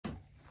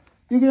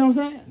You get what I'm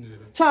saying? Yeah.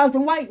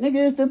 Charleston white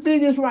nigga is the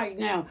biggest right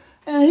now.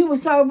 And he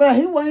was talking about,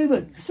 he wasn't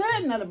even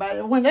saying nothing about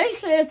it. When they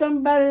said something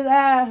about his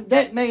eye,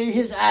 that made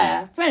his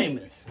eye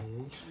famous.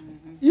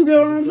 You get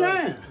what I'm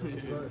saying?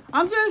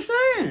 I'm just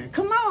saying,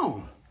 come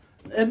on.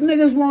 If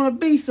niggas want to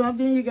be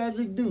something, you got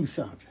to do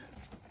something.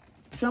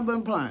 Simple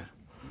and plain.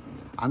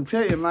 I'm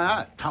telling you, man,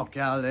 I talk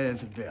y'all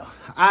ass to death.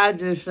 I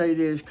just say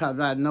this because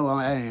I know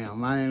I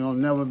am. I ain't going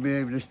to never be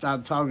able to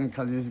stop talking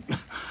because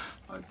it's...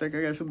 I think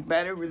I got some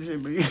batteries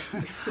in me.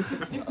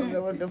 I don't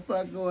know what the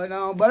fuck going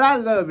on. But I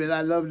love it. I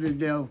love it to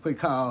death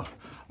because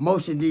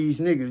most of these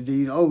niggas,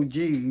 these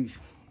OGs,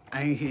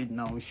 ain't hitting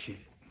on shit.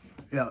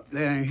 Yeah,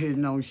 they ain't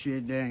hitting on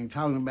shit. They ain't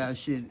talking about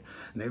shit.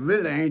 They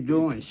really ain't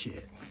doing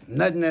shit.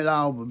 Nothing at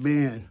all but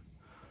being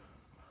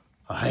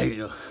a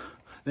hater.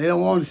 They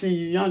don't want to see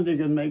you young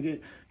niggas make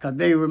it because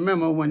they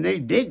remember when they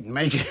didn't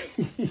make it.